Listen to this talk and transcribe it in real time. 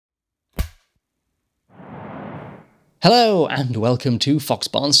Hello and welcome to Fox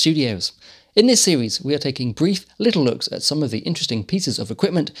Barn Studios. In this series we are taking brief little looks at some of the interesting pieces of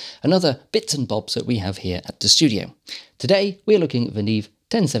equipment and other bits and bobs that we have here at the studio. Today we are looking at the Neve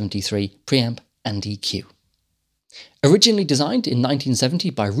 1073 preamp and EQ. Originally designed in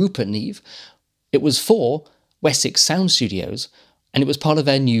 1970 by Rupert Neve, it was for Wessex Sound Studios and it was part of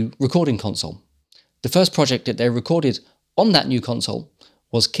their new recording console. The first project that they recorded on that new console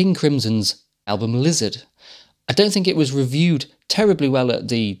was King Crimson's album Lizard. I don't think it was reviewed terribly well at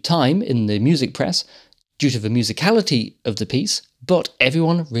the time in the music press due to the musicality of the piece, but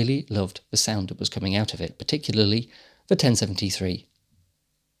everyone really loved the sound that was coming out of it, particularly the 1073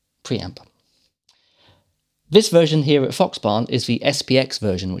 preamp. This version here at Fox Barn is the SPX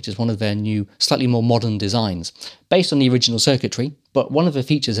version, which is one of their new, slightly more modern designs, based on the original circuitry, but one of the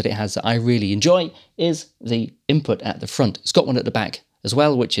features that it has that I really enjoy is the input at the front. It's got one at the back as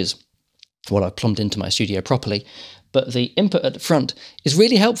well, which is what I've plumbed into my studio properly, but the input at the front is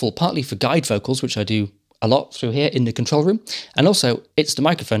really helpful, partly for guide vocals, which I do a lot through here in the control room, and also it's the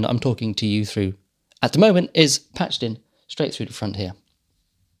microphone that I'm talking to you through at the moment is patched in straight through the front here.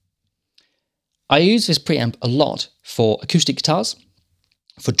 I use this preamp a lot for acoustic guitars,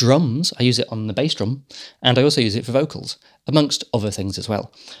 for drums, I use it on the bass drum, and I also use it for vocals, amongst other things as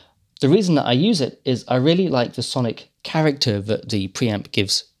well. The reason that I use it is I really like the sonic character that the preamp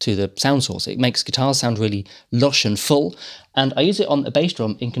gives to the sound source. It makes guitars sound really lush and full, and I use it on the bass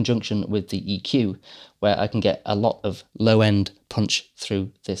drum in conjunction with the EQ, where I can get a lot of low-end punch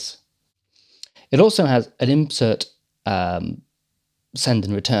through this. It also has an insert send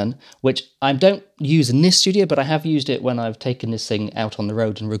and return, which I don't use in this studio, but I have used it when I've taken this thing out on the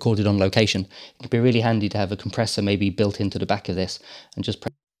road and recorded on location. It can be really handy to have a compressor maybe built into the back of this and just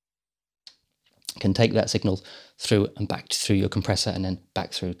can take that signal through and back through your compressor and then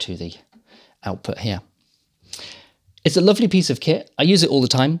back through to the output here. It's a lovely piece of kit. I use it all the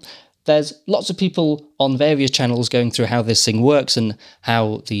time. There's lots of people on various channels going through how this thing works and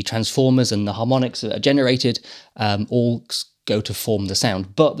how the transformers and the harmonics that are generated all go to form the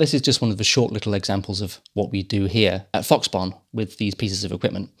sound. But this is just one of the short little examples of what we do here at Fox Barn with these pieces of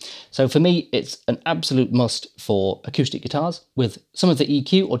equipment. So for me, it's an absolute must for acoustic guitars with some of the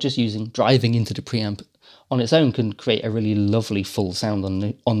EQ, or just driving into the preamp on its own can create a really lovely full sound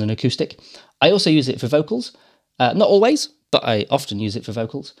on an acoustic. I also use it for vocals, not always, but I often use it for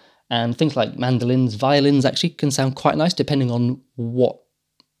vocals. And things like mandolins, violins actually can sound quite nice depending on what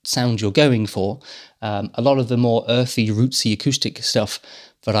sound you're going for. A lot of the more earthy, rootsy acoustic stuff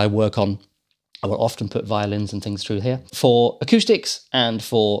that I work on, I will often put violins and things through here. For acoustics and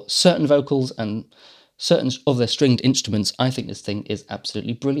for certain vocals and certain other stringed instruments, I think this thing is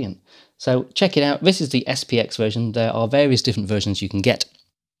absolutely brilliant. So check it out. This is the SPX version. There are various different versions you can get.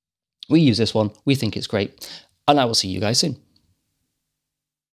 We use this one. We think it's great. And I will see you guys soon.